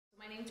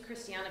name's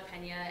Christiana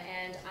Pena,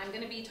 and I'm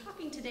going to be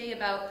talking today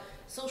about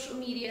social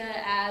media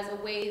as a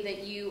way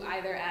that you,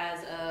 either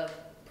as a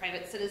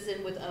private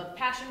citizen with a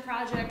passion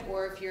project,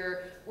 or if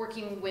you're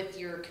working with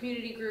your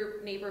community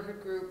group,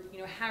 neighborhood group,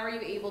 how are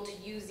you able to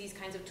use these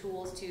kinds of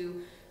tools to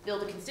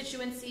build a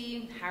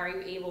constituency? How are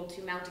you able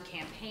to mount a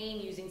campaign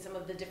using some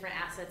of the different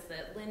assets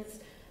that Lynn's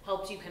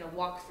helped you kind of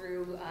walk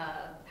through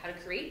how to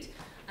create?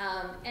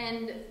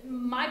 And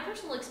my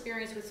personal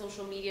experience with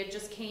social media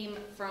just came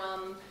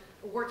from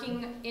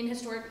working in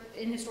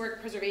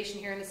historic preservation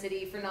here in the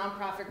city for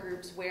nonprofit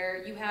groups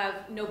where you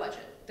have no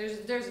budget.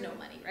 There's no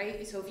money,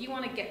 right? So if you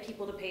want to get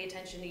people to pay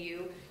attention to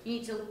you, you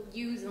need to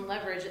use and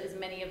leverage as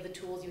many of the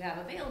tools you have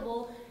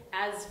available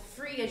as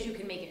free as you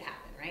can make it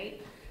happen,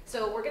 right?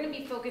 So we're going to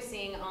be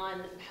focusing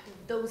on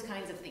those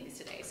kinds of things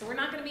today. So we're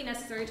not going to be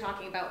necessarily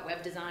talking about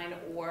web design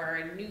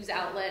or news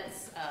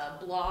outlets,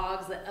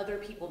 blogs that other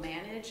people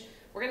manage.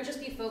 We're going to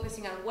just be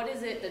focusing on what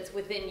is it that's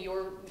within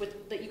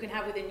that you can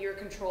have within your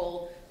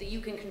control, that you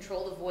can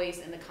control the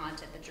voice and the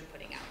content that you're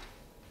putting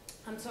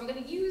out. So I'm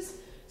going to use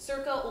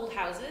Circa Old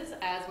Houses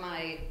as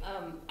my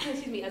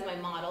as my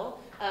model.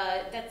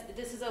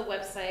 This is a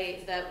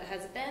website that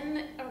has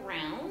been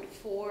around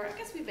for, I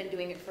guess we've been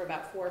doing it for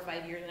about 4 or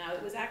 5 years now.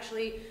 It was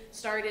actually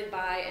started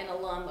by an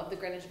alum of the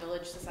Greenwich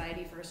Village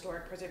Society for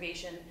Historic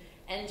Preservation,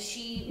 and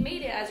she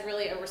made it as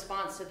really a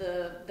response to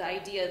the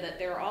idea that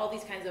there are all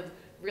these kinds of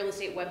real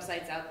estate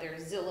websites out there,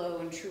 Zillow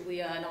and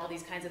Trulia and all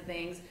these kinds of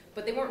things,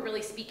 but they weren't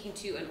really speaking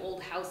to an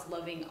old house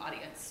loving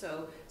audience.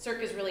 So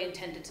Circa is really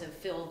intended to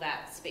fill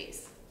that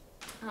space.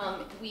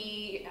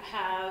 We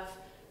have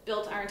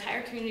built our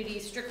entire community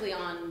strictly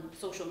on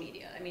social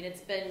media. I mean, it's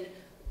been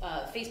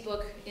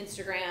Facebook,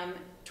 Instagram,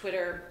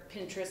 Twitter,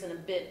 Pinterest, and a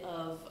bit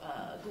of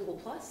Google+,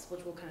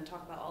 which we'll kind of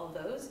talk about all of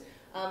those.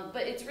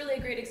 But it's really a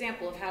great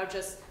example of how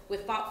just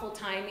with thoughtful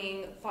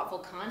timing, thoughtful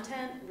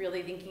content,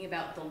 really thinking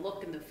about the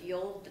look and the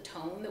feel, the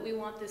tone that we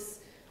want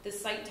this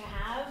site to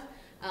have,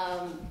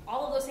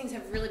 all of those things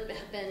have really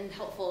been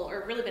helpful,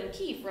 or really been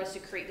key for us to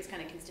create this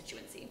kind of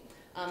constituency.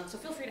 So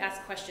feel free to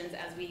ask questions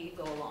as we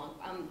go along.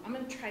 I'm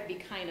going to try to be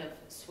kind of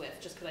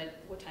swift, just because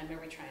what time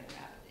are we trying to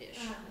wrap-ish?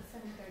 7:30.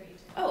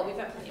 Oh, we've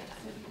got plenty of time.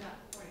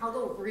 I'll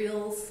go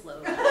real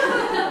slow.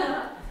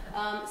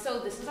 So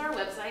this is our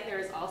website. There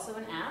is also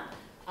an app.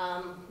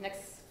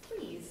 Next,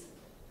 please.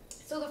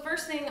 So the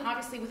first thing,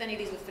 obviously, with any of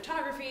these, with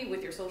photography,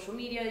 with your social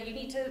media, you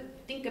need to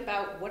think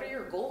about what are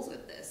your goals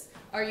with this.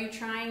 Are you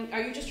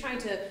just trying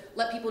to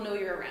let people know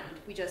you're around?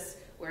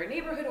 We're a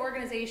neighborhood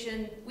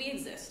organization, we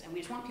exist, and we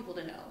just want people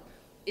to know.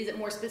 Is it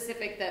more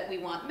specific that we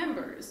want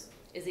members?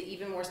 Is it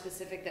even more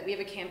specific that we have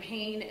a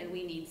campaign and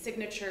we need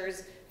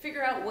signatures?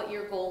 Figure out what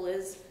your goal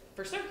is.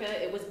 For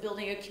Circa, it was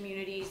building a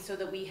community so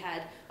that we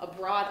had a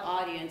broad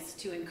audience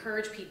to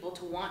encourage people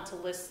to want to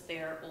list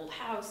their old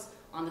house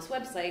on this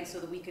website, so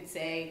that we could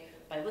say,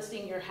 by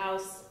listing your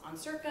house on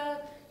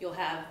Circa, you'll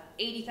have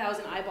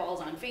 80,000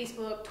 eyeballs on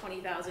Facebook,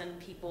 20,000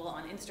 people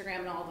on Instagram,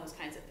 and all those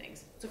kinds of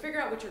things. So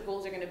figure out what your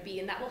goals are going to be,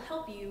 and that will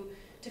help you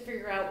to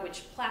figure out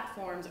which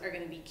platforms are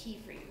going to be key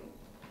for you.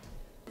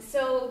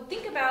 So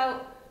think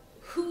about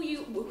who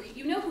you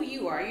know who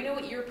you are, you know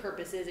what your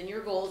purpose is and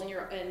your goals and who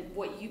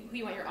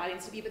you want your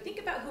audience to be, but think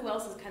about who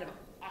else is kind of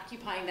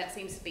occupying that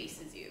same space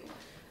as you.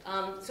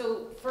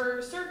 So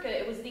for Circa,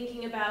 it was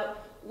thinking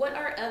about what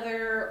are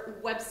other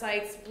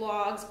websites,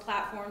 blogs,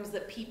 platforms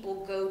that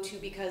people go to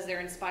because they're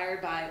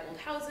inspired by old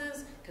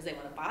houses, because they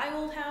want to buy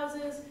old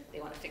houses, they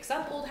want to fix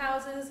up old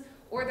houses,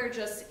 or they're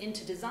just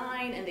into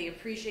design and they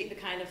appreciate the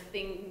kind of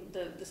thing,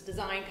 this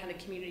design kind of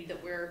community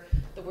that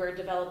we're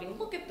developing.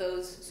 Look at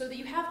those so that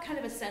you have kind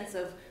of a sense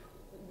of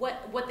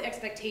what the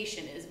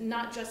expectation is,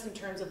 not just in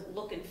terms of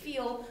look and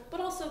feel, but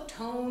also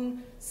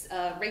tone,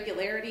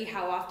 regularity,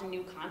 how often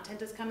new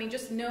content is coming.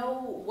 Just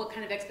know what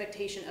kind of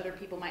expectation other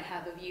people might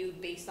have of you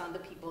based on the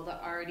people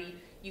that already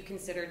you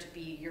consider to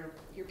be your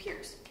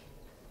peers.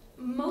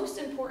 Most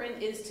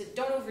important is to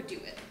don't overdo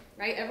it,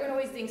 right? Everyone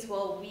always thinks,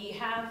 well, we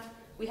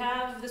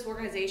have this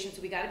organization,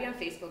 so we got to be on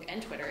Facebook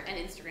and Twitter and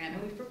Instagram,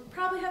 and we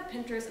probably have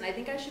Pinterest, and I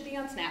think I should be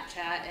on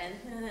Snapchat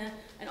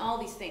and all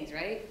these things,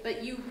 right?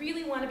 But you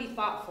really want to be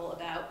thoughtful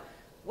about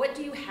what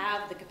do you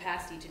have the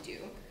capacity to do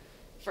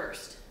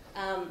first.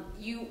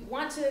 You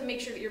want to make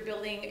sure that you're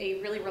building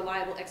a really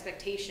reliable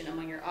expectation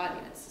among your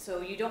audience.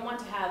 So you don't want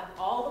to have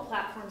all the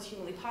platforms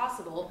humanly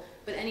possible,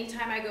 but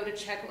anytime I go to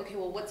check, okay,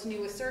 well, what's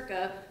new with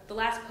Circa? The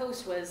last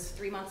post was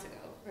 3 months ago,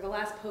 or the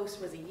last post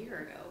was a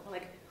year ago.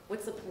 Like,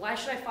 why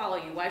should I follow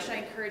you? Why should I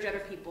encourage other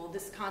people?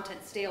 This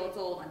content's stale, it's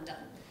old, I'm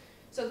done.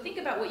 So think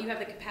about what you have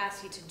the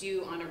capacity to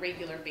do on a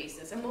regular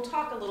basis. And we'll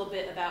talk a little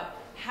bit about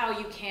how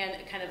you can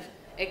kind of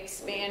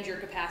expand your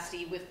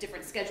capacity with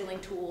different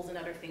scheduling tools and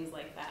other things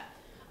like that.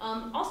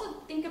 Also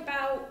think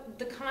about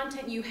the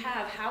content you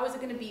have. How is it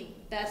going to be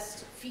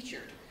best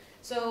featured?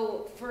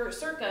 So for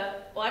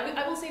Circa, well,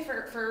 I will say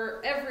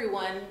for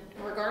everyone,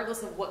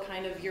 regardless of what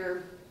kind of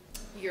your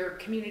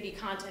community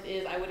content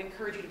is, I would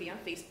encourage you to be on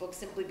Facebook,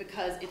 simply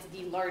because it's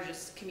the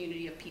largest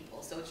community of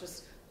people. So it's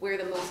just where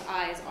the most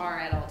eyes are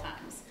at all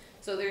times.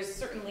 So there's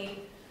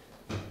certainly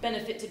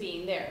benefit to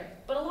being there.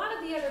 But a lot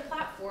of the other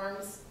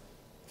platforms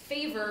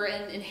favor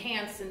and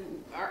enhance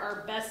and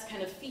are best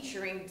kind of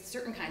featuring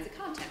certain kinds of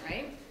content,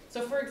 right?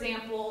 So for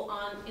example,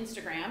 on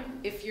Instagram,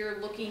 if your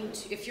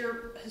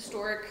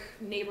historic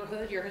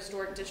neighborhood, your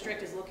historic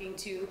district is looking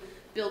to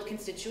build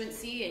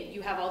constituency and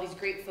you have all these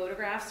great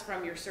photographs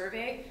from your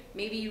survey,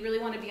 maybe you really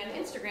want to be on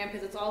Instagram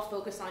because it's all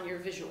focused on your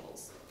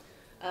visuals.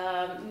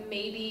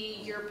 Maybe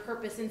your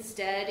purpose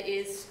instead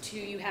is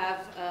you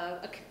have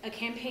a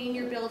campaign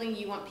you're building,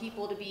 you want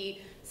people to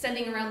be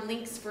sending around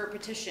links for a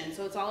petition,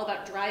 so it's all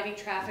about driving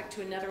traffic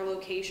to another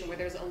location where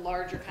there's a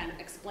larger kind of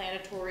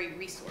explanatory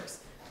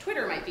resource.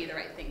 Twitter might be the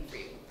right thing for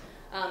you.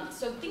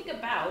 So think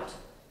about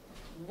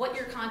what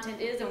your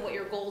content is and what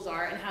your goals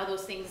are and how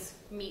those things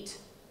meet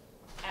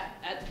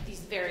at these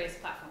various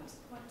platforms.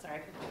 Sorry, I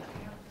couldn't do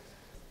that.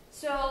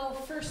 So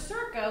for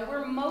Circa,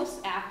 we're most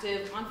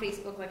active on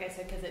Facebook, like I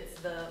said, because it's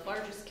the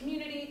largest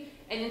community,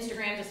 and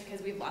Instagram just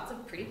because we have lots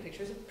of pretty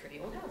pictures of pretty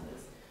old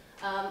houses.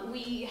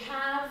 We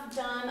have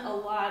done a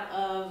lot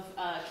of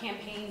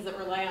campaigns that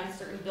rely on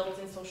certain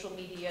built-in social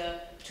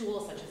media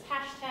tools such as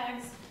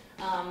hashtags.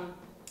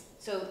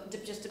 So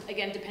just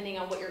again, depending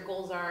on what your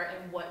goals are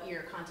and what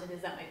your content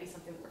is, that might be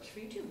something that works for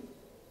you too.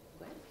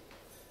 Go ahead.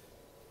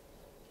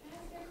 Can I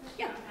ask you a question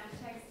Yeah. on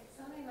hashtags?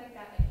 Something like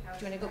that, like how.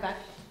 Do you want to go back?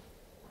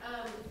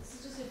 This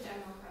is just a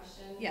general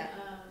question. Yeah.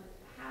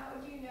 How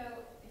do you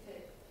know if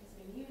it has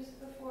been used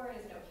before?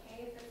 Is it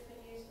okay if it's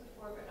been used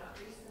before but not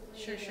recently?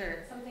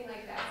 Sure. Something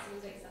like that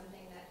seems like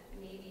something that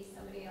maybe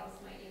somebody else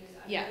might use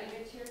Yeah.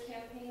 unrelated to your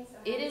campaign. So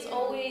It is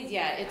always,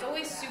 it's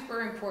always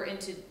super important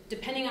to,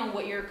 depending on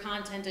what your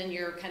content and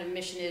your kind of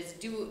mission is,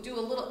 do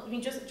a little,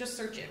 just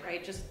search it,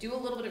 right? Just do a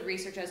little bit of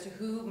research as to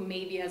who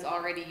maybe has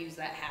already used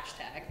that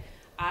hashtag.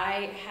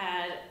 I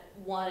had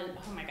one,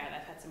 oh my God,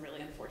 I've had some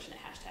really unfortunate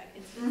hashtag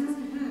instances.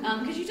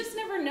 Because you just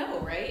never know,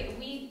 right?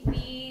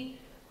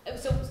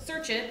 So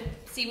search it,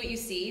 see what you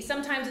see.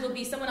 Sometimes it'll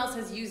be someone else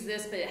has used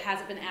this, but it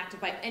hasn't been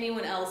active by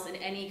anyone else in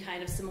any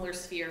kind of similar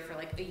sphere for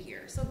like a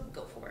year. So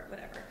go for it,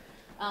 whatever.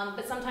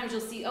 But sometimes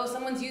you'll see, oh,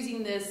 someone's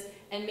using this,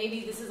 and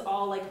maybe this is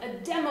all like a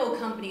demo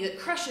company that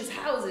crushes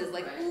houses,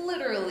 like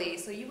literally.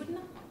 So you would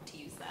not want to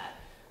use that.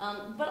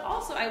 But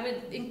also, I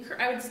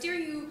would steer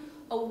you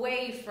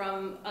away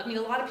from. A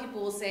lot of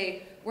people will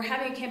say, we're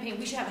having a campaign,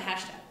 we should have a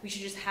hashtag. We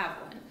should just have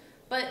one.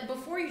 But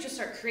before you just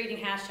start creating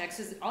hashtags,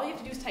 because all you have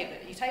to do is type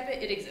it. You type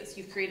it, it exists.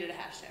 You've created a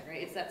hashtag,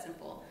 right? It's that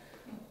simple.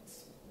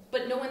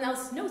 But no one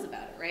else knows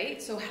about it,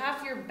 right? So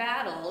half your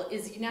battle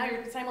is now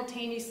you're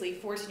simultaneously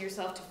forcing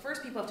yourself to,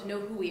 first people have to know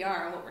who we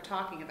are and what we're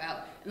talking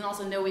about, and then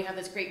also know we have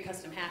this great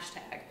custom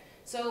hashtag.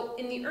 So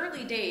in the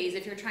early days,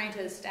 if you're trying to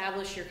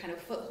establish your kind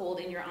of foothold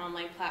in your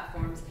online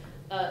platforms,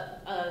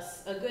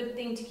 a good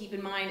thing to keep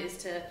in mind is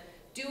to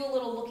do a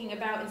little looking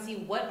about and see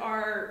what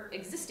are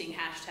existing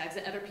hashtags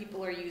that other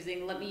people are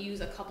using. Let me use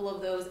a couple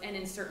of those and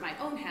insert my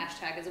own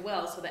hashtag as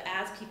well, so that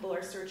as people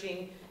are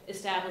searching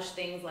established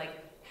things like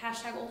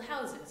hashtag old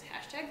houses,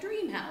 hashtag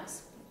dream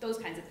house, those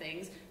kinds of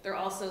things, they're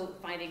also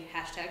finding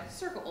hashtag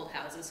circa old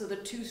houses. So the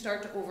two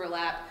start to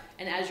overlap,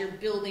 and as you're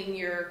building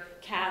your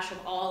cache of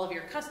all of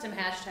your custom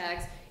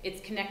hashtags,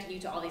 it's connecting you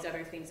to all these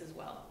other things as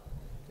well.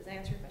 Does that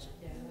answer your question?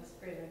 Yeah, that's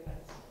great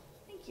advice.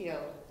 Thank you.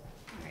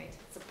 All right,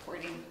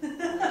 supporting one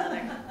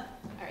another.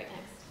 All right,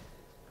 next.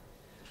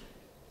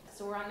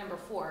 So we're on number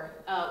 4,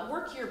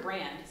 work your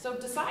brand. So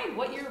decide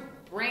what your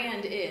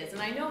brand is. And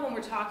I know when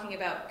we're talking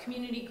about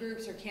community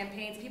groups or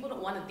campaigns, people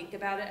don't want to think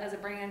about it as a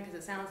brand because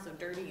it sounds so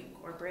dirty and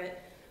corporate.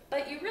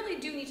 But you really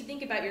do need to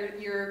think about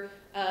the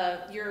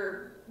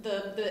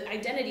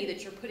identity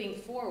that you're putting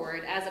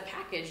forward as a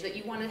package, that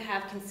you want to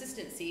have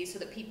consistency so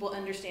that people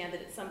understand that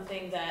it's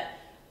something that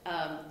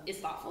is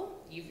thoughtful.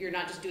 You're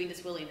not just doing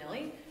this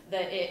willy-nilly.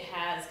 That it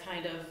has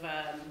kind of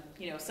a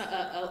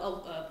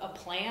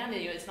plan.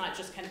 It's not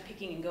just kind of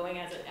picking and going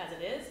as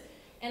it is.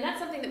 And that's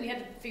something that we had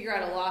to figure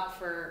out a lot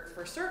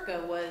for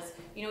Circa was,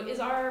 is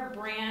our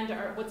brand,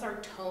 what's our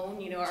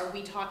tone? Are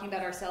we talking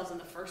about ourselves in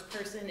the first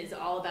person? Is it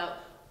all about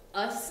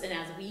us and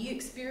as we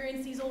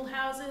experience these old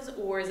houses?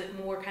 Or is it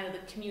more kind of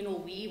the communal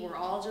we? We're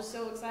all just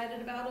so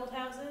excited about old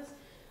houses.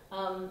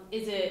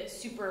 Is it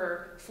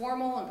super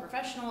formal and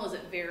professional? Is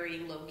it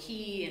very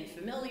low-key and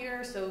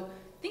familiar? So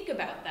think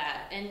about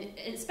that, and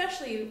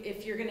especially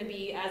if you're going to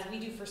be, as we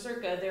do for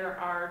Circa, there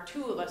are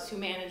 2 of us who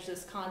manage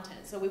this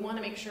content. So we want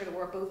to make sure that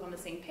we're both on the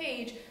same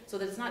page so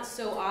that it's not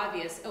so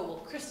obvious, oh, well,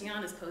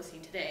 Christiane is posting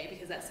today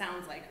because that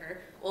sounds like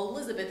her. Well,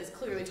 Elizabeth is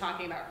clearly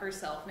talking about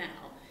herself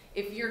now.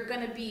 If you're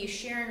going to be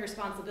sharing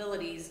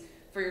responsibilities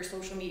for your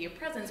social media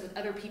presence with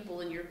other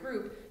people in your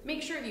group,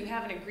 make sure that you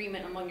have an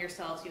agreement among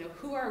yourselves,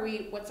 who are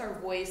we, what's our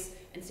voice,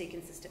 and stay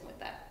consistent with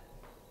that.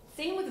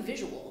 Same with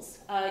visuals.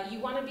 You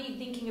want to be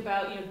thinking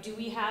about, do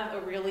we have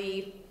a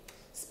really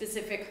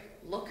specific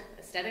look,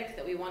 aesthetic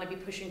that we want to be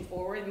pushing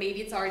forward?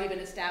 Maybe it's already been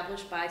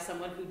established by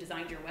someone who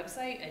designed your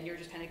website and you're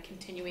just kind of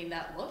continuing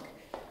that look.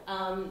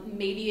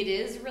 Maybe it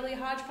is really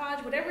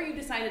hodgepodge. Whatever you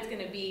decide it's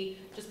going to be,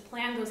 just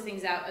plan those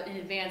things out in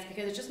advance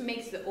because it just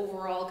makes the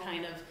overall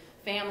kind of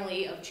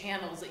family of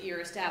channels that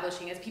you're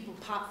establishing, as people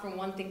pop from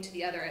one thing to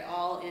the other, it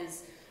all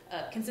is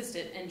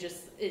consistent and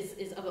just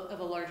is of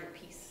a larger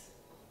piece.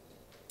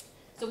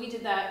 So we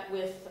did that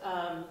with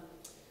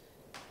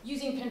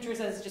using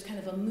Pinterest as just kind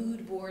of a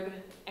mood board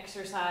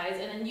exercise,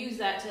 and then use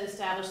that to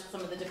establish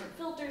some of the different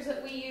filters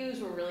that we use.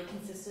 We're really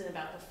consistent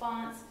about the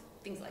fonts,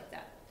 things like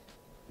that.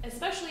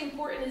 Especially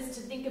important is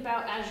to think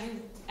about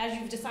as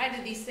you've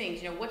decided these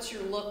things. You know, what's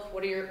your look?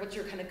 What's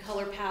your kind of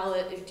color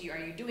palette?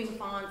 Are you doing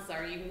fonts?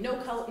 Are you no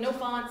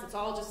fonts? It's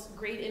all just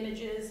great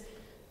images.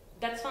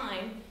 That's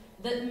fine.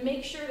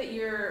 Make sure that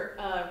you're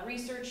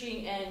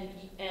researching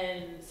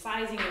and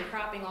sizing and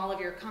cropping all of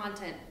your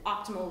content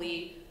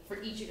optimally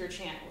for each of your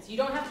channels. You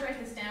don't have to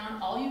write this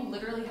down. All you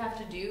literally have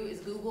to do is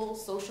Google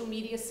social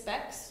media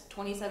specs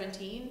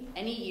 2017,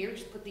 any year,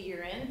 just put the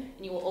year in,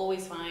 and you will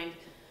always find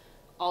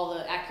all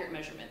the accurate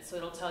measurements. So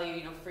it'll tell you,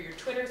 you know, for your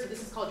Twitter, so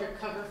this is called your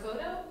cover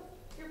photo,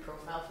 your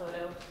profile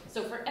photo.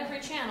 So for every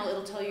channel,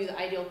 it'll tell you the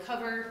ideal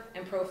cover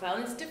and profile,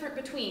 and it's different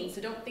between,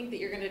 so don't think that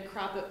you're gonna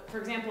crop it. For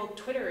example,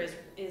 Twitter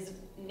is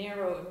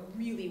narrow and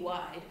really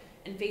wide,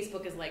 and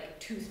Facebook is like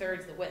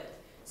 2/3 the width.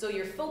 So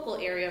your focal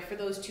area for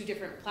those two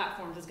different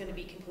platforms is gonna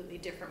be completely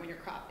different when you're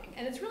cropping.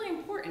 And it's really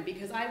important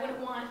because I wouldn't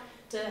want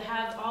to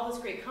have all this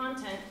great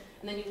content,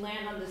 and then you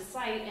land on this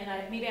site,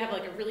 and maybe I have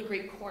like a really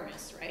great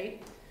cornice,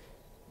 right?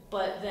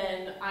 But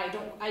then I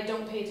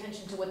don't pay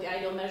attention to what the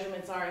ideal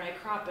measurements are, and I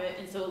crop it,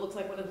 and so it looks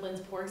like one of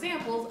Lynn's poor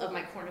examples of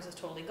my cornice is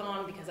totally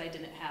gone because I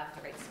didn't have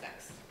the right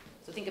specs.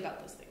 So think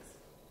about those things.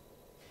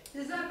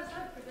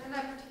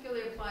 That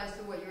particularly applies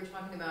to what you were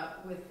talking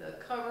about with the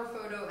cover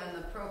photo and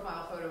the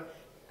profile photo,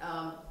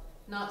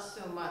 not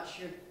so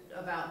much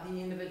about the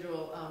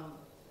individual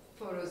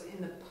photos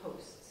in the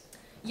posts.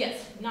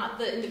 Yes, not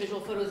the individual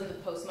photos in the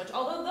post much,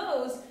 although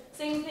those,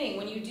 same thing,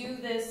 when you do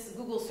this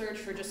Google search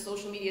for just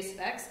social media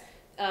specs,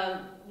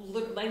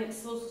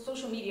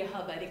 Social Media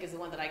Hub, I think, is the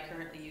one that I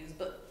currently use,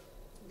 but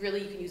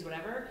really you can use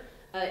whatever.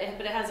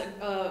 But it has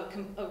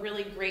a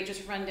really great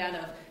just rundown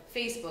of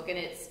Facebook, and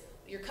it's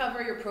your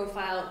cover, your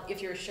profile,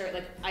 if you're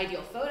like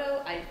ideal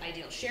photo,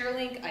 ideal share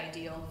link,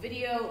 ideal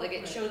video, like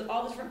it shows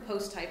all the different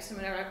post types, no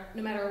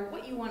matter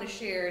what you want to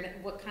share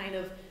and what kind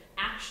of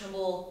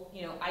actionable,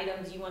 you know,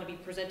 items you want to be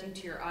presenting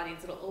to your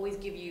audience. It'll always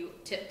give you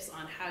tips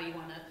on how you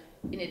want to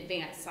in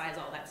advance size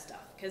all that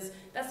stuff, because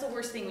that's the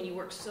worst thing when you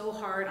work so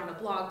hard on a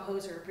blog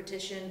post or a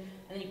petition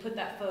and then you put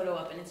that photo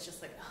up and it's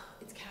just like, oh,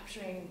 it's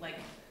capturing like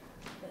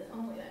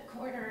only that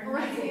corner and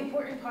that's the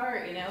important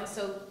part, you know.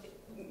 So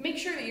make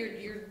sure that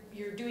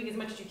you're doing as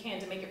much as you can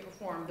to make it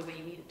perform the way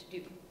you need it to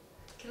do.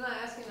 Can I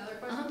ask you another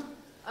question?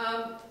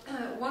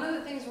 One of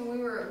the things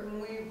when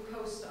we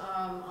post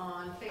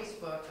on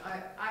Facebook,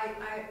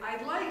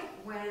 I like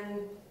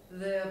when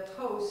the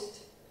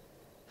post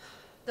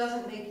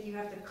doesn't make you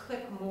have to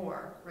click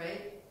more,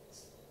 right?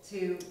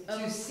 To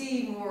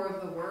see more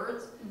of the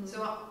words. Mm-hmm.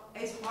 So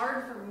it's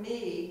hard for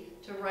me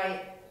to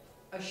write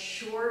a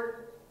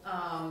short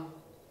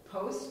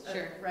post,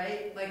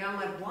 right? Like I'm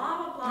like blah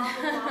blah blah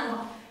blah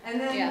blah,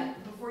 and then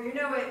before you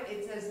know it,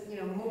 it says, you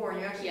know, more.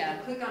 You actually have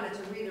to click on it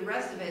to read the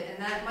rest of it, and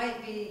that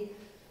might be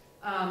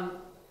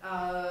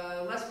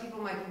less people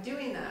might be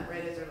doing that,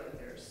 right? As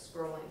they're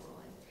scrolling.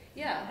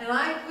 Yeah. And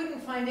I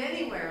couldn't find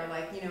anywhere,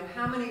 like, you know,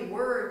 how many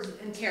words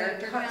and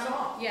character cuts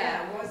off.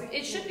 Yeah.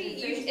 It should be.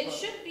 It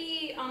should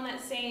be on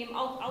that same.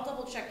 I'll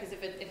double check because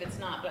if it's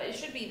not, but it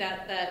should be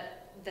that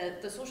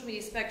the social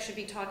media spec should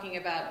be talking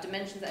about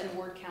dimensions and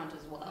word count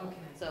as well. Okay.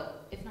 So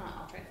if not,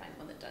 I'll try to find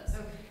one that does.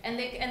 Okay. And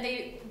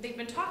they've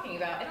been talking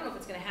about. I don't know if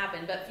it's going to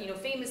happen, but you know,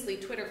 famously,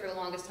 Twitter for the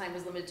longest time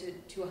was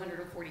limited to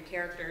 140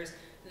 characters.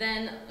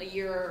 Then a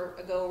year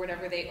ago or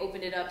whatever, they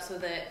opened it up so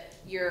that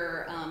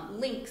your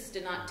links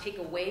did not take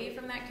away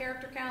from that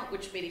character count,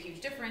 which made a huge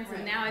difference. Right.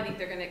 And now I think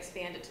they're going to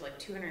expand it to like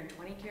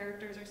 220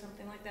 characters or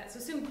something like that. So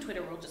soon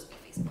Twitter will just be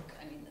Facebook.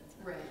 I mean, that's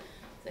not, right.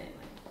 So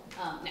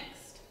anyway,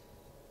 next.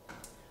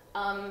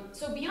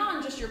 So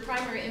beyond just your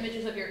primary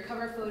images of your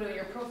cover photo and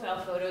your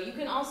profile photo, you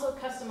can also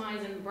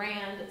customize and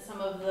brand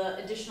some of the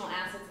additional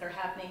assets that are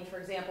happening. For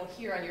example,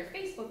 here on your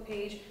Facebook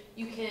page,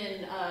 you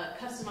can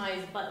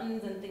customize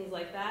buttons and things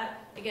like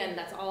that. Again,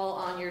 that's all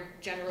on your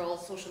general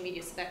social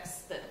media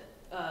specs that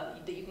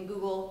you can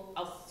Google.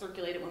 I'll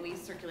circulate it when we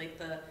circulate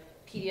the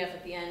PDF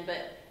at the end.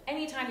 But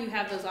anytime you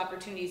have those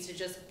opportunities to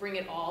just bring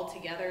it all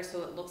together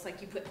so it looks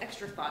like you put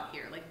extra thought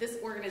here. Like this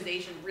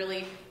organization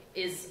really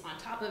is on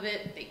top of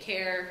it, they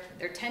care,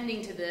 they're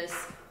tending to this,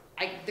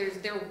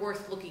 they're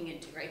worth looking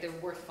into, right? They're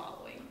worth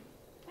following.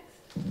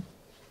 Next.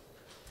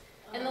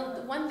 And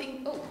the one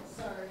thing,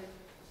 sorry,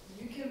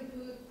 you can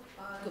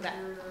put on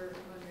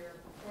your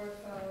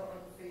profile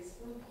on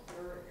Facebook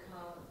your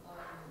account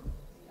on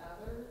the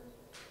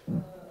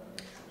other.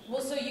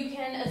 Well, so you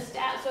can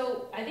establish.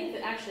 So I think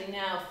that actually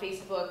now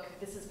Facebook,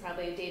 this is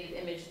probably a dated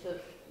image. The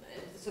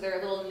so they're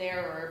a little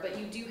narrower, but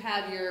you do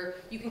have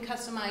you can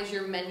customize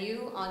your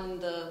menu on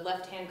the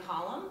left-hand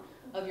column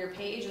of your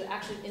page.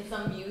 Actually, in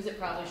some views, it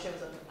probably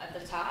shows up at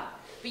the top.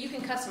 But you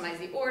can customize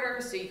the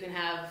order, so you can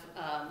have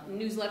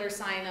newsletter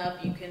sign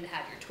up, you can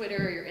have your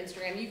Twitter, your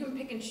Instagram. You can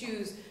pick and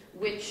choose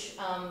which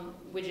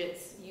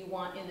widgets you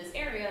want in this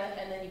area,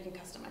 and then you can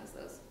customize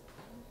those.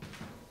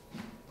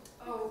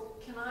 Oh,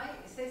 can I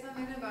say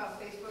something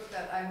about Facebook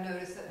that I've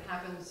noticed that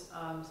happens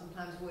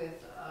sometimes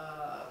with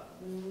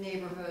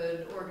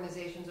neighborhood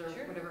organizations or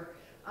Sure. whatever?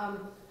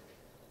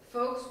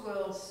 Folks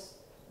will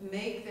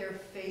make their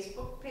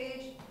Facebook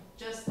page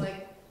just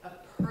like a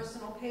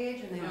personal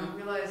page, and they don't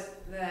realize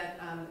that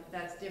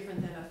that's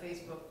different than a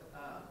Facebook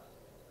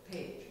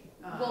page.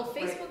 Well,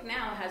 Facebook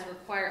now has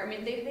required, I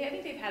mean, I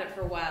think they've had it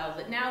for a while,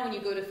 but now when you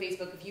go to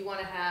Facebook, if you want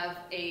to have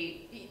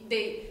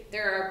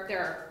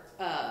there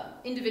are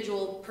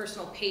individual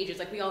personal pages,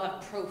 like we all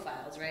have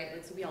profiles, right?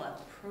 Like, so we all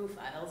have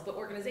profiles, but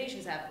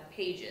organizations have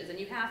pages, and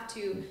you have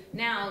to,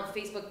 now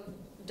Facebook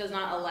does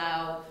not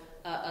allow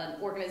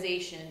an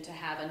organization to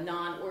have a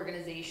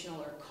non-organizational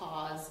or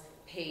cause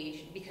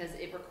page because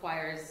it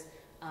requires,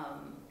 I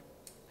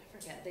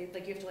forget,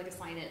 you have to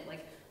assign it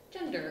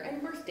gender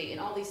and birth date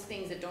and all these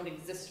things that don't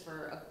exist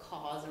for a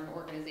cause or an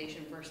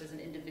organization versus an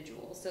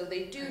individual. So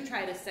they do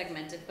try to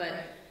segment it, but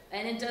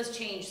and it does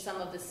change some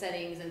of the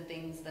settings and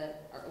things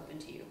that are open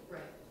to you.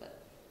 Right.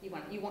 But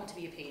you want to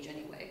be a page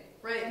anyway.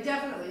 Right,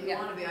 definitely you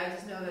want to be. I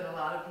just know that a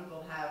lot of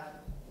people have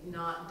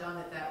not done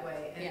it that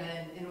way, and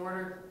then in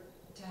order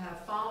to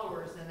have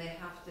followers, then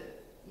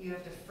you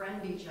have to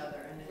friend each other,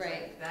 and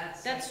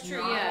it's that's true.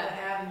 Not the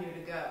avenue to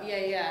go.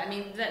 Yeah. I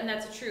mean,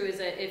 that's true. Is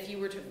that if you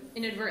were to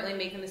inadvertently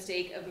make the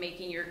mistake of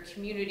making your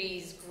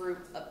community's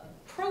group a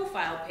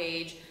profile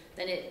page,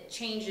 then it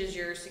changes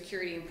your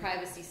security and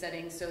privacy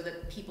settings so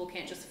that people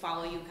can't just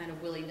follow you kind of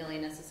willy-nilly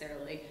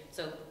necessarily.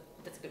 So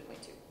that's a good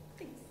point too.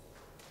 Thanks.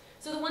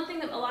 So the one thing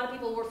that a lot of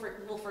people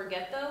will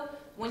forget though,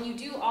 when you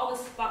do all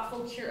this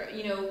thoughtful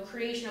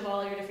creation of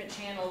all your different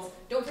channels,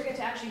 don't forget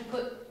to actually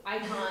put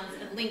icons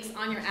and links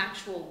on your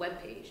actual web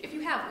page, if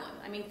you have one.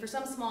 I mean, for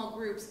some small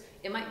groups,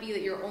 it might be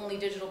that your only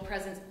digital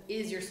presence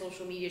is your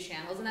social media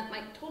channels, and that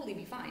might totally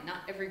be fine. Not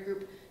every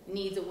group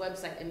needs a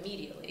website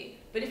immediately,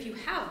 but if you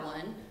have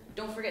one,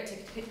 don't forget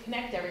to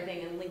connect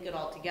everything and link it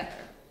all together.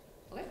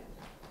 Okay?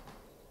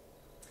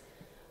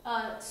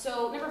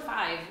 So number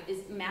 5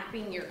 is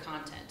mapping your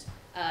content.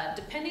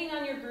 Depending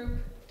on your group,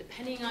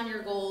 depending on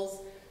your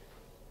goals,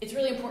 it's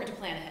really important to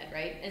plan ahead,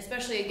 right? And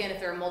especially, again, if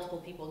there are multiple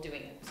people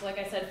doing it. So like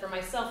I said, for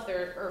myself,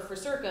 for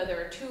Circa, there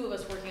are 2 of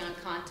us working on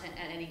content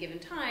at any given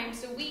time,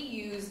 so we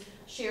use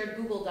shared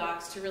Google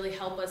Docs to really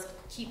help us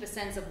keep a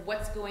sense of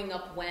what's going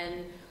up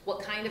when,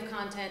 what kind of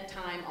content,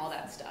 time, all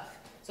that stuff.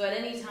 So at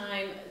any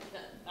time,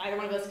 either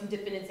one of us can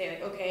dip in and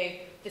say,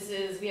 okay,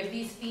 we have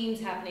these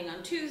themes happening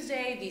on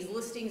Tuesday, these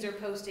listings are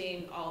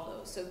posting, all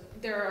those. So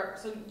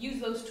use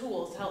those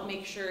tools to help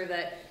make sure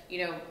that,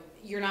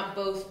 you're not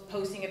both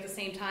posting at the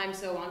same time.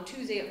 So on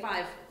Tuesday at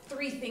 5,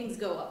 3 things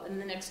go up, and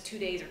the next 2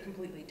 days are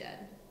completely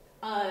dead.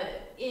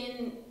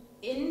 In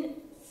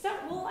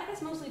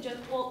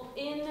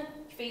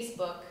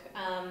Facebook,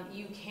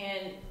 you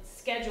can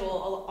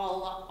schedule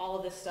all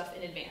of this stuff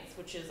in advance,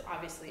 which is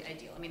obviously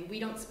ideal. I mean,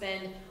 we don't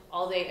spend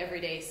all day,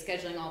 every day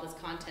scheduling all this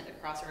content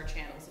across our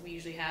channels. We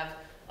usually have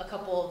a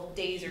couple of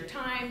days or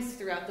times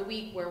throughout the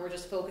week where we're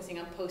just focusing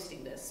on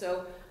posting this.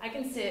 So I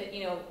can sit,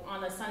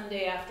 on a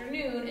Sunday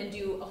afternoon and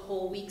do a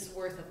whole week's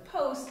worth of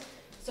posts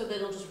so that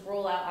it'll just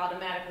roll out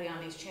automatically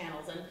on these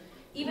channels. And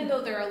even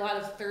though there are a lot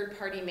of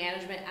third-party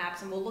management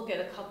apps, and we'll look at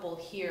a couple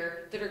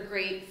here that are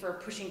great for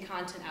pushing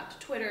content out to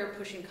Twitter,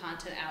 pushing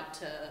content out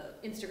to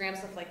Instagram,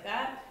 stuff like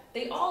that,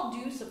 they all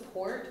do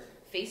support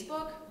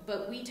Facebook,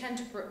 but we tend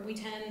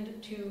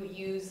to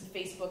use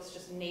Facebook's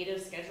just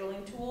native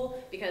scheduling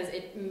tool because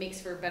it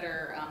makes for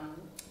better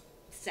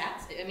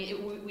stats. I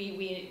mean,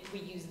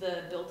 we use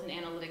the built-in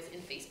analytics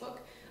in Facebook,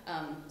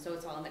 so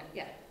it's all in there.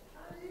 Yeah.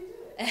 How do you do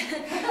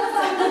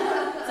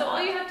it? So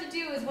all you have to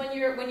do is when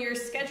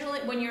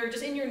you're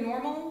just in your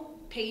normal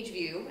page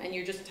view and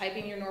you're just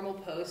typing your normal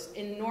post,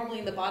 normally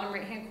in the bottom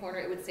right-hand corner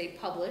it would say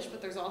publish, but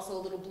there's also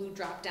a little blue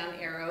drop-down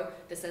arrow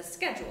that says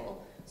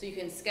schedule. So you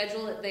can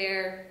schedule it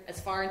there as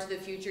far into the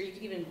future. You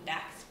can even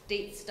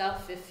backdate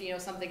stuff if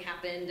something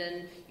happened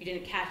and you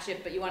didn't catch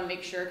it, but you want to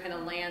make sure it kind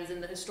of lands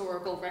in the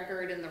historical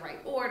record in the right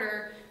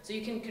order. So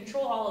you can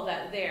control all of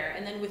that there.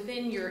 And then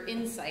within your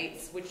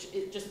insights, which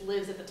it just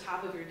lives at the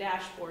top of your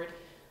dashboard,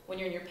 when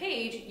you're in your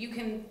page, you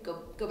can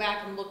go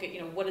back and look at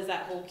what does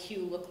that whole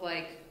queue look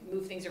like,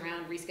 move things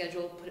around,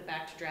 reschedule, put it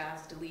back to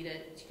drafts, delete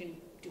it. You can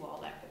do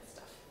all that good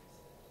stuff.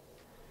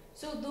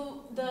 So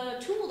the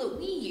tool that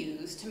we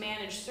use to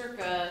manage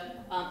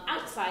Circa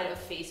outside of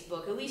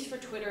Facebook, at least for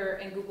Twitter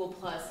and Google+,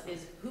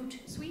 is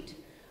Hootsuite.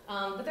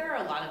 But there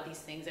are a lot of these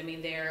things. I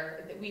mean,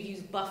 we've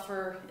used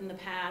Buffer in the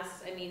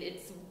past. I mean,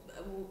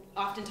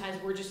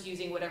 oftentimes we're just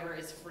using whatever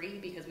is free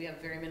because we have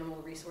very minimal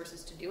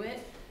resources to do it.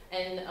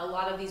 And a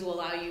lot of these will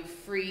allow you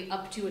free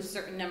up to a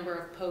certain number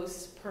of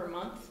posts per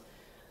month.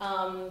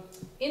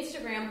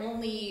 Instagram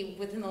only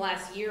within the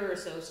last year or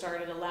so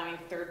started allowing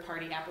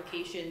third-party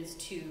applications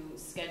to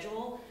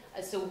schedule.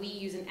 So we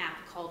use an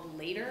app called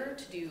Later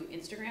to do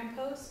Instagram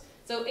posts.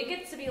 So it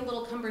gets to be a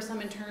little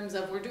cumbersome in terms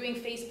of we're doing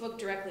Facebook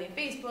directly in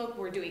Facebook,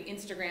 we're doing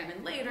Instagram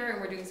and Later,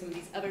 and we're doing some of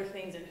these other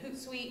things in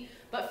Hootsuite.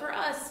 But for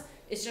us,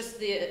 it's just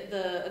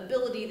the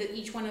ability that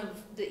each one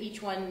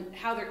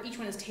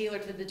is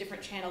tailored to the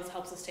different channels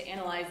helps us to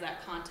analyze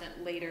that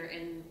content later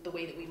in the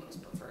way that we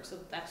most prefer. So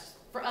that's,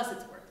 for us,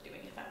 it's worth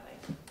doing it that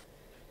way.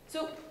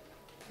 So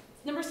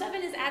number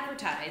 7 is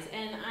advertise,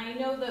 and I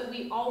know that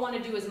we all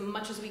want to do as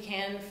much as we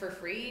can for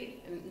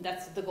free, and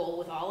that's the goal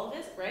with all of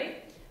this,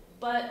 right?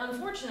 But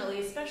unfortunately,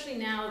 especially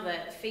now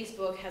that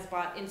Facebook has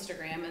bought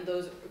Instagram, and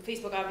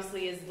Facebook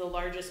obviously is the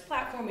largest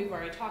platform we've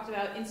already talked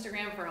about.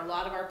 Instagram, for a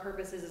lot of our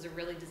purposes, is a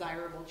really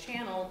desirable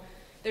channel.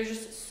 There's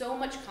just so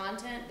much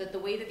content that the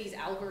way that these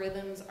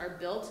algorithms are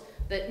built,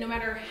 that no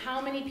matter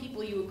how many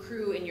people you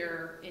accrue in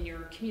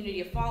your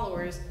community of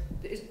followers,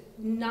 it's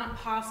not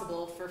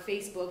possible for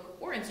Facebook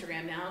or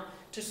Instagram now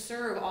to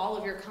serve all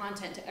of your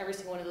content to every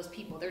single one of those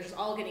people. They're just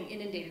all getting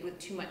inundated with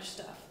too much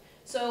stuff.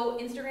 So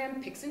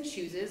Instagram picks and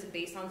chooses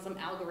based on some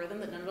algorithm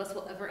that none of us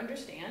will ever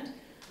understand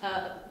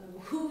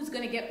who's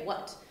going to get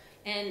what.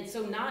 And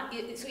so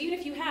even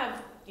if you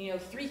have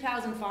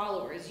 3,000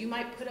 followers, you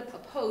might put up a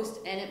post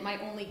and it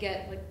might only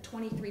get like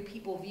 23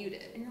 people viewed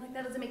it. And you're like,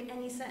 that doesn't make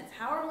any sense.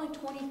 How are only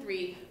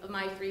 23 of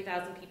my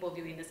 3,000 people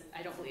viewing this?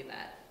 I don't believe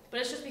that. But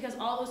it's just because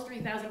all those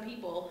 3,000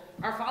 people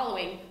are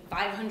following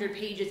 500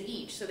 pages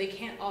each, so they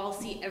can't all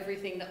see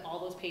everything that all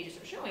those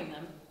pages are showing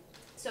them.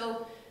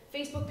 So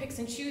Facebook picks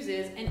and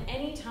chooses, and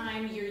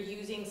anytime you're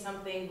using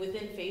something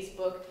within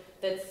Facebook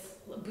that's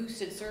a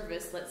boosted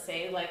service, let's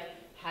say, like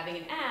having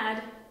an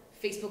ad,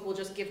 Facebook will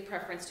just give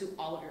preference to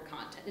all of your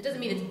content. It doesn't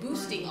mean it's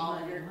boosting all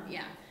of your,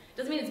 it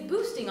doesn't mean it's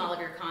boosting all of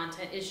your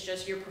content, it's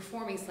just you're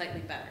performing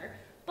slightly better.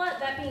 But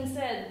that being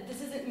said,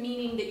 this isn't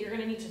meaning that you're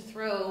gonna need to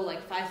throw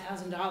like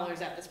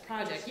 $5,000 at this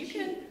project. You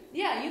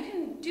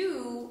can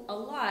do a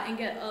lot and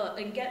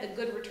get a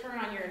good return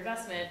on your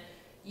investment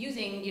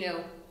using,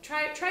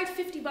 try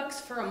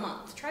 $50 for a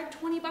month, try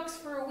 $20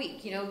 for a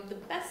week. The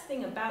best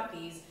thing about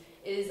these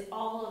is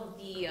all of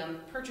the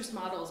purchase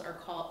models are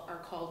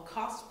called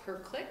cost per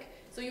click.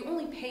 So you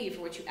only pay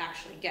for what you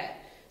actually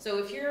get. So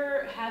if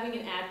you're having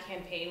an ad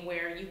campaign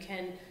where you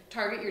can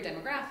target your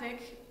demographic,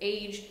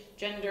 age,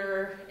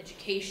 gender,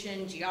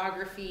 education,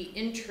 geography,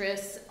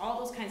 interests,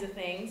 all those kinds of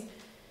things,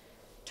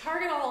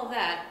 target all of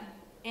that,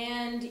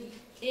 and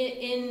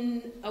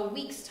in a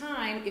week's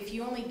time, if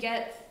you only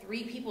get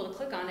 3 people to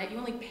click on it, you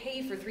only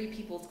pay for 3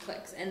 people's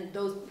clicks, and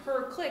those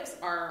per clicks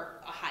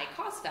are a high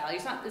cost value.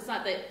 It's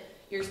not that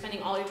you're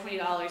spending all your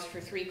 $20 for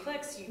 3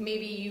 clicks.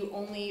 Maybe you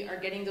only are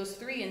getting those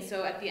 3, and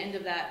so at the end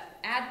of that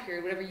ad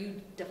period, whatever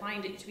you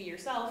defined it to be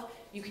yourself,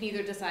 you can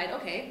either decide,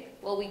 okay,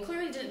 well, we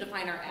clearly didn't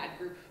define our ad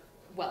group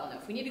well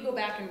enough. We need to go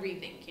back and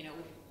rethink.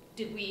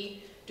 Do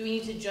we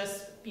need to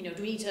just, do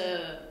we need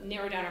to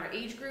narrow down our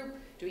age group?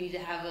 Do we need to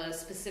have a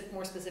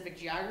more specific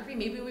geography?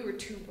 Maybe we were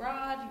too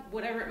broad,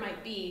 whatever it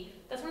might be.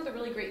 That's one of the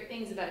really great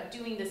things about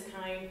doing this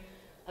kind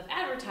of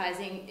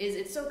advertising is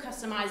it's so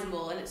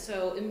customizable and it's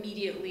so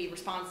immediately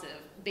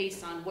responsive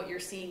based on what you're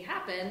seeing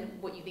happen,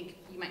 what you think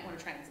you might want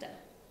to try instead.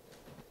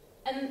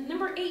 And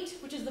number 8,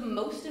 which is the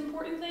most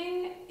important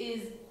thing,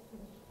 is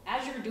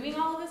as you're doing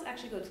all of this,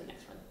 actually go to the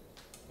next one,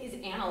 is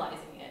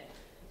analyzing it.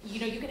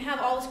 You can have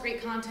all this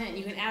great content,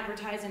 you can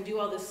advertise and do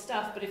all this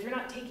stuff, but if you're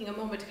not taking a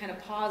moment to kind of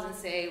pause and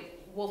say,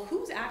 well,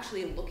 who's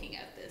actually looking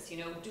at this?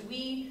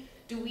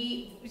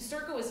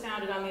 Circa was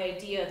founded on the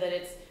idea that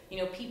it's,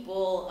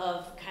 people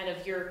of kind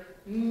of your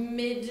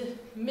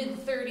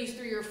mid-30s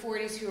through your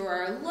 40s who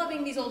are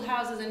loving these old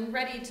houses and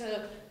ready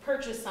to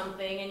purchase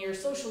something, and you're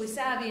socially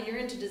savvy and you're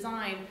into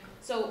design.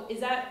 So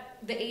is that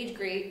the age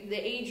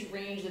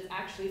range that's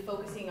actually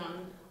focusing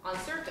on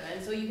Circa?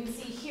 And so you can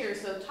see here,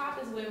 so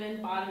top is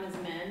women, bottom is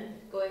men,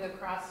 going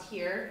across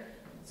here.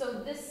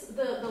 So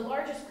the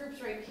largest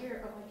groups right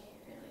here,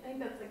 I think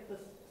that's like the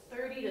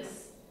 30 to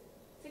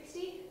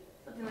 60,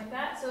 something like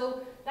that.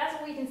 So that's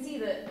where we can see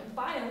that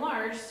by and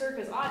large,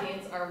 Circa's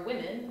audience are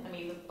women,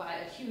 by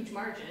a huge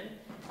margin,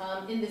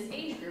 in this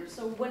age group.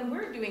 So when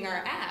we're doing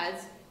our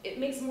ads, it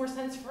makes more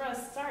sense for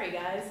us, sorry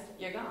guys,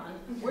 you're gone.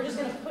 We're just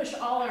gonna push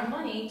all our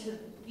money to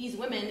these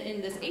women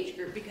in this age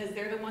group because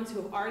they're the ones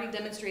who have already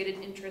demonstrated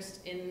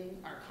interest in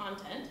our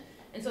content.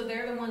 And so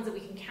they're the ones that we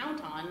can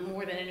count on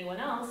more than anyone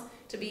else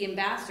to be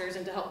ambassadors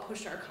and to help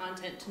push our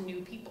content to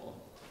new people.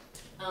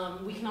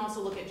 We can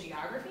also look at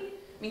geography.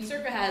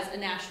 Circa has a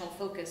national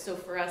focus, so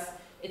for us,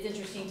 it's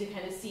interesting to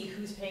kind of see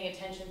who's paying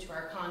attention to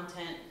our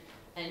content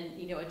and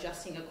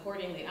adjusting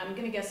accordingly. I'm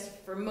going to guess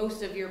for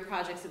most of your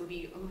projects it would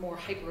be a more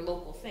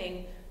hyper-local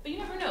thing, but you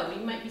never know.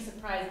 You might be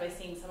surprised by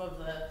seeing some of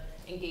the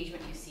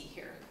engagement you see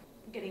here.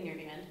 I'm getting near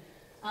the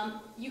end.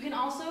 You can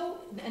also,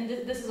 and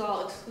this is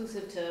all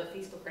exclusive to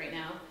Facebook right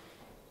now,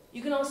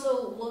 you can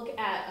also look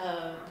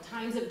at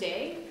times of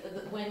day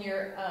when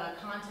your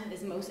content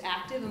is most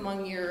active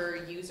among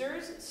your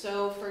users.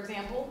 So, for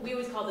example, we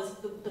always call this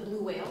the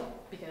blue whale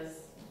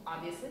because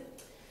obviously.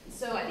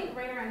 So I think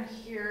right around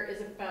here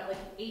is about like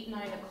 8,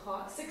 9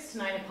 o'clock, 6 to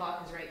 9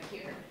 o'clock is right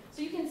here.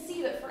 So you can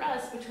see that for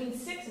us, between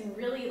 6 and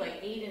really like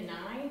 8 and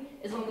 9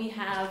 is when we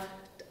have,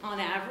 on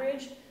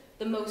average,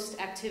 the most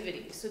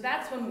activity. So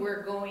that's when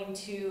we're going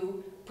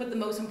to put the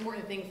most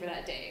important thing for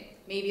that day.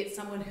 Maybe it's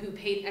someone who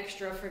paid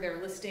extra for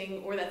their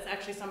listing, or that's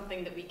actually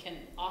something that we can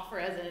offer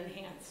as an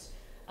enhanced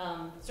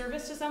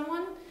service to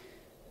someone.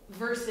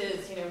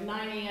 Versus,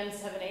 9 a.m.,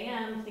 7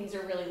 a.m., things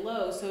are really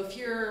low. So if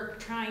you're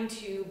trying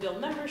to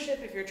build membership,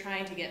 if you're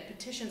trying to get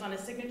petitions on a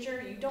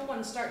signature, you don't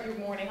want to start your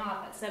morning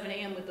off at 7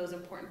 a.m. with those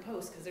important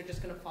posts because they're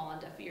just going to fall on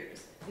deaf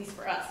ears. At least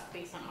for us,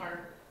 based on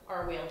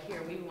our way out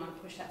here, we want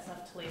to push that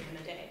stuff to later in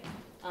the day.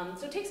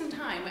 So take some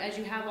time as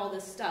you have all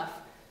this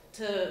stuff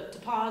to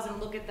pause and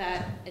look at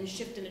that and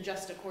shift and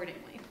adjust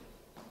accordingly.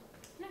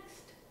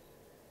 Next.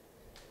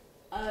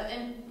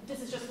 And this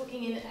is just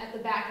looking in at the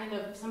back end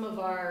of some of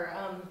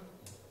our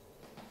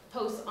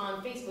posts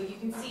on Facebook. You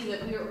can see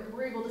that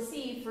we're able to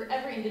see for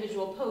every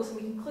individual post,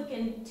 and we can click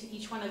into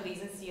each one of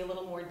these and see a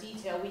little more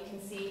detail. We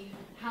can see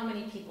how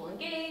many people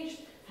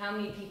engaged, how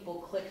many people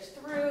clicked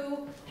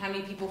through, how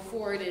many people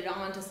forwarded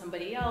on to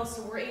somebody else.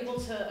 So we're able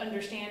to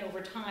understand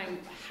over time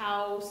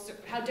how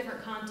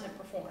different content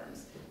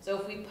performs. So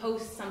if we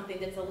post something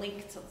that's a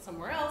link to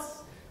somewhere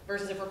else,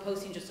 versus if we're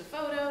posting just a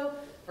photo,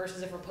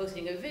 versus if we're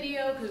posting a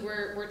video, because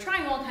we're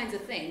trying all kinds of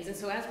things. And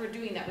so as we're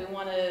doing that, we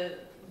want to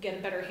get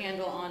a better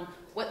handle on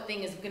what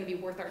thing is going to be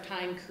worth our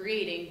time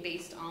creating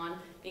based on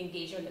the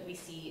engagement that we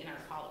see in our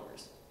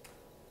followers.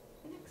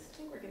 Next, I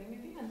think we're getting near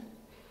the end.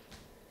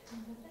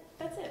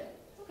 That's it.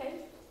 Okay.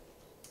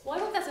 Well, I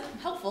hope that's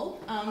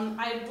helpful.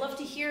 I'd love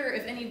to hear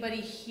if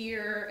anybody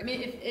here,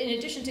 in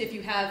addition to if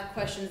you have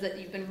questions that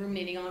you've been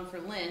ruminating on for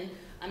Lynn,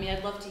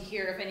 I'd love to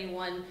hear if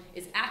anyone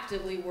is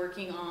actively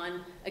working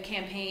on a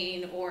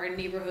campaign or a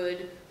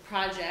neighborhood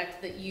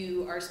project that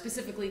you are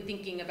specifically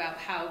thinking about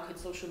how could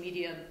social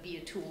media be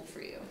a tool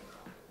for you.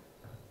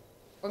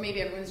 Or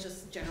maybe everyone's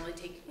just generally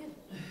taking it.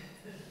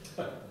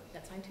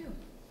 That's fine too.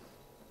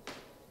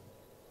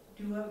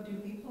 Do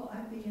people,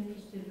 I'd be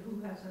interested,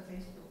 who has a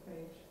Facebook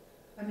page?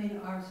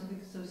 Our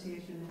civic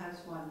association has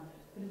one,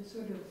 but it's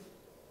sort of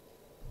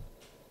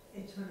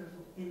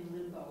in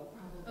limbo,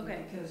 probably,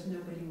 Okay. because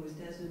nobody was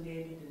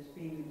designated as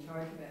being in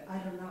charge of it. I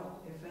don't know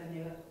if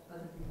any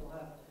other people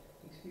have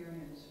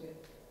experience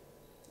with.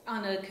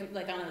 On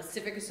a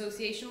civic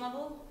association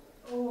level?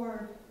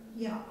 Or,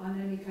 yeah, on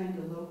any kind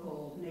of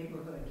local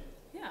neighborhood.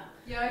 Yeah.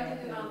 Yeah, I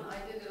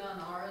did it on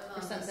ours,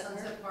 on the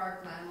Sunset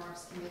Park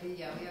Landmarks Committee.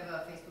 Yeah, we have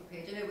a Facebook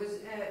page, and it was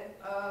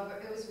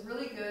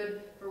really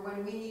good for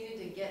when we needed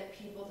to get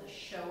people to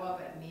show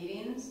up at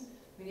meetings.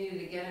 We needed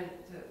to get them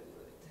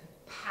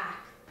to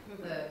pack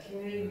the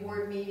community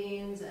board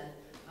meetings and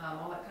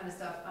all that kind of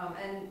stuff.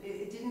 And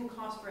it didn't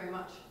cost very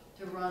much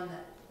to run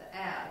the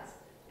ads,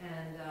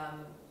 and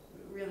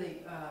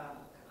really,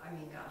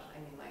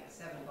 like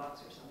 $7 or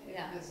something.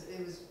 Yeah.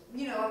 It was,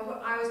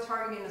 I was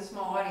targeting a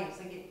small audience.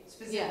 Like it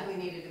specifically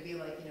needed to be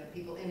like,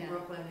 people in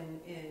Brooklyn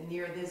and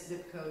near this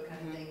zip code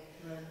kind of thing.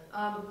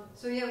 Right.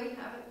 So yeah, we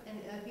have it, and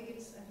I think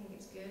it's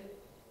good.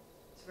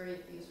 It's very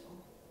useful.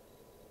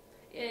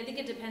 I think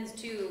it depends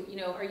too,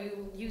 are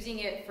you using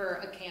it for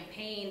a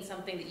campaign,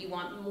 something that you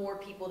want more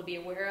people to be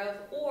aware of,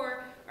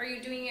 or are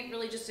you doing it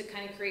really just to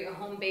kind of create a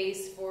home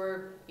base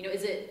for,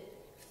 is it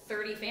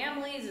 30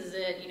 families? Is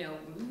it,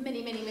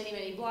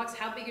 many blocks?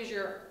 How big is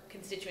your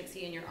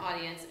constituency and your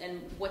audience,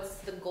 and what's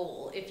the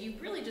goal? If you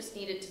really just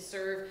need it to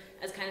serve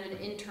as kind of an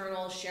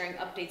internal sharing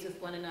updates with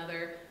one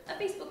another, a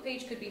Facebook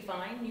page could be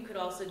fine. You could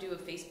also do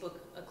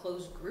a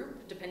closed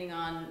group, depending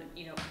on,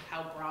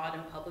 how broad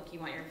and public you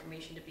want your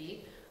information to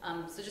be.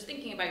 So just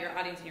thinking about your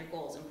audience and your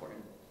goals is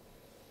important.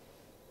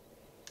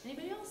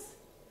 Anybody else?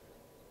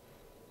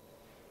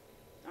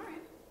 All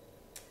right.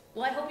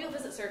 Well, I hope you'll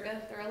visit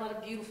Circa. There are a lot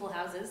of beautiful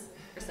houses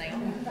for sale.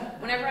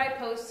 Whenever I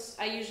post,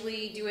 I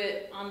usually do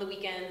it on the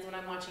weekends when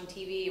I'm watching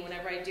TV.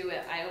 Whenever I do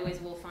it, I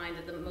always will find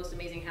that the most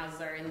amazing houses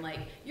are in like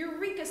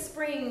Eureka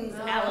Springs,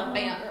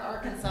 Alabama, or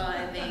Arkansas,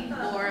 I think,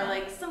 or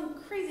like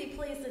some crazy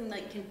place in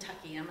like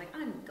Kentucky. I'm like,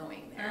 I'm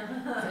going there.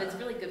 So it's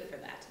really good for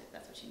that, if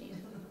that's what you need.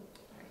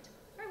 All right.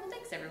 All right, well,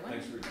 thanks everyone.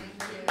 Thanks for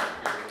Thank you.